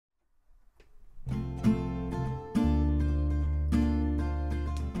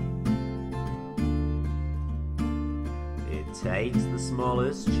takes the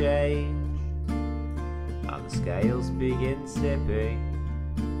smallest change, and the scales begin tipping.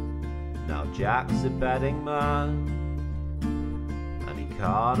 Now Jack's a betting man, and he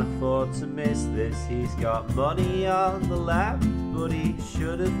can't afford to miss this. He's got money on the left, but he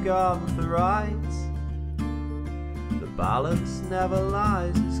should have gone for right. The balance never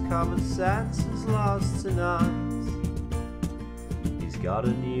lies, his common sense is lost tonight. He's got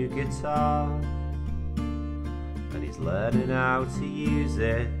a new guitar, and he's learning how to use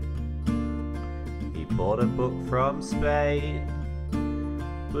it. He bought a book from Spain,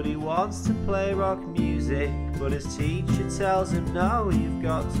 but he wants to play rock music. But his teacher tells him, no, you've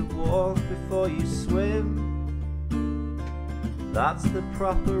got to walk before you swim. That's the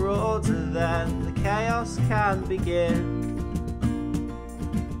proper order, then the chaos can begin.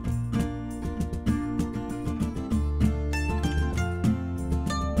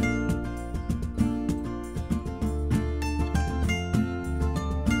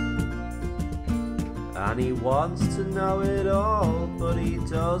 And he wants to know it all, but he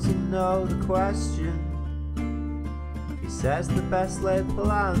doesn't know the question. He says the best laid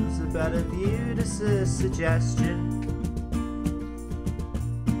plans are better viewed as a suggestion.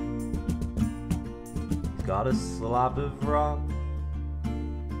 He's got a slab of rock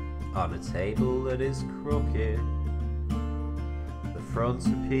on a table that is crooked. The front's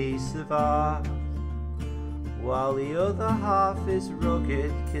a piece of art, while the other half is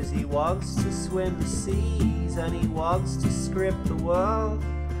rugged, 'cause he wants to swim the seas and he wants to script the world.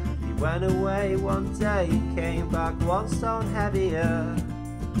 He went away one day and came back one stone heavier,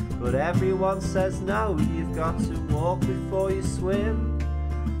 but everyone says no, you've got to walk before you swim.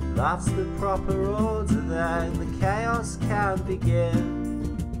 That's the proper order, then the chaos can begin.